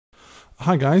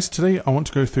Hi guys, today I want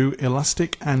to go through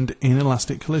elastic and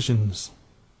inelastic collisions.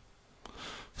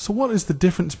 So what is the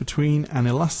difference between an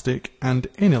elastic and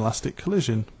inelastic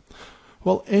collision?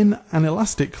 Well, in an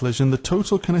elastic collision, the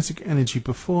total kinetic energy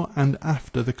before and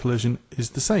after the collision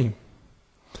is the same.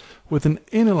 With an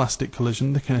inelastic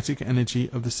collision, the kinetic energy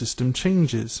of the system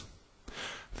changes.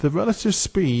 The relative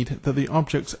speed that the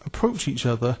objects approach each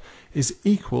other is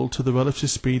equal to the relative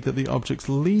speed that the objects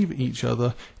leave each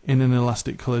other in an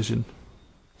elastic collision.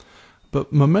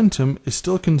 But momentum is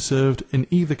still conserved in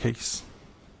either case.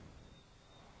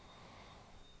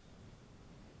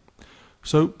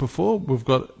 So before, we've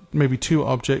got maybe two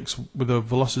objects with a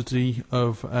velocity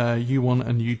of u1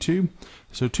 and u2,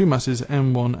 so two masses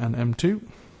m1 and m2.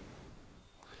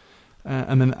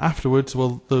 And then afterwards,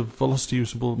 well, the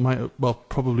velocities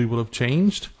probably will have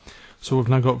changed. So we've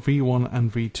now got v1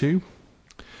 and v2.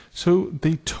 So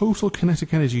the total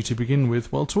kinetic energy to begin with,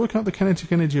 well, to work out the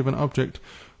kinetic energy of an object,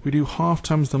 we do half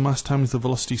times the mass times the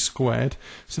velocity squared.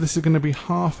 So this is going to be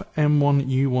half m1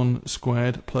 u1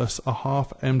 squared plus a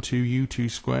half m2 u2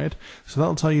 squared. So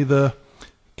that'll tell you the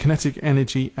kinetic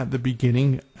energy at the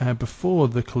beginning, before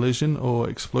the collision or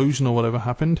explosion or whatever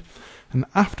happened. And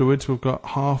afterwards we've got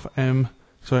half m1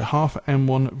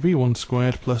 v1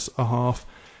 squared plus a half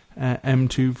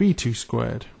m2 v2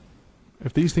 squared.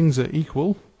 If these things are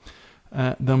equal,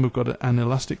 then we've got an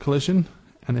elastic collision,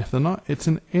 and if they're not, it's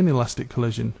an inelastic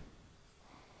collision.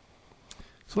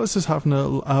 So let's just have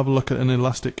a look at an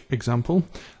elastic example.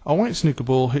 A white snooker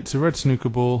ball hits a red snooker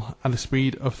ball at a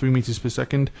speed of 3 meters per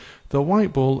second. The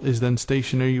white ball is then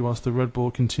stationary whilst the red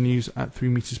ball continues at 3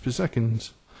 meters per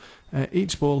second.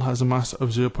 Each ball has a mass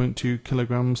of 0.2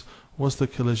 kilograms. Was the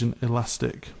collision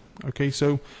elastic? Okay,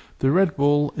 so the red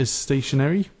ball is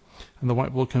stationary and the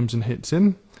white ball comes and hits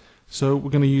in. So we're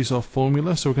going to use our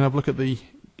formula. So we're going to have a look at the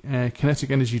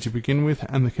kinetic energy to begin with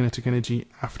and the kinetic energy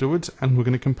afterwards, and we're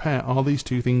going to compare, are these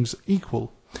two things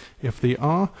equal? If they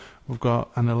are, we've got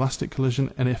an elastic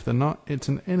collision, and if they're not, it's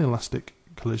an inelastic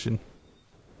collision.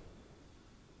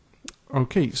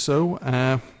 Okay, so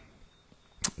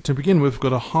to begin with, we've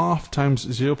got a half times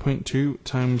 0.2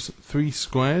 times 3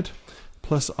 squared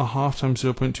plus a half times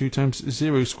 0.2 times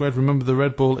 0 squared. Remember, the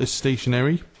red ball is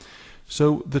stationary.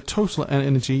 So the total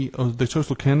energy, or the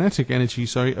total kinetic energy,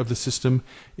 of the system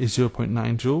is 0.9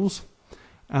 joules.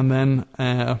 And then,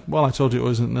 well, I told you it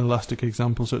was an elastic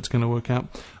example, so it's going to work out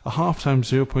a half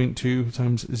times 0.2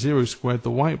 times 0 squared.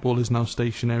 The white ball is now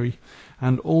stationary,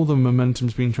 and all the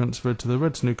momentum's been transferred to the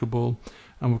red snooker ball.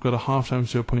 And we've got a half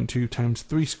times 0.2 times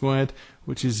 3 squared,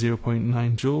 which is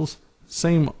 0.9 joules.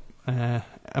 Same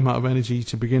amount of energy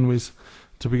to begin with.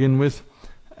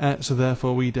 So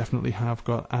therefore we definitely have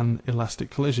got an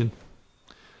elastic collision.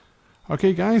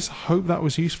 Okay guys, hope that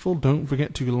was useful. Don't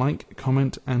forget to like,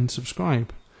 comment and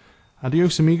subscribe.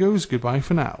 Adios amigos, goodbye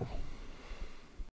for now.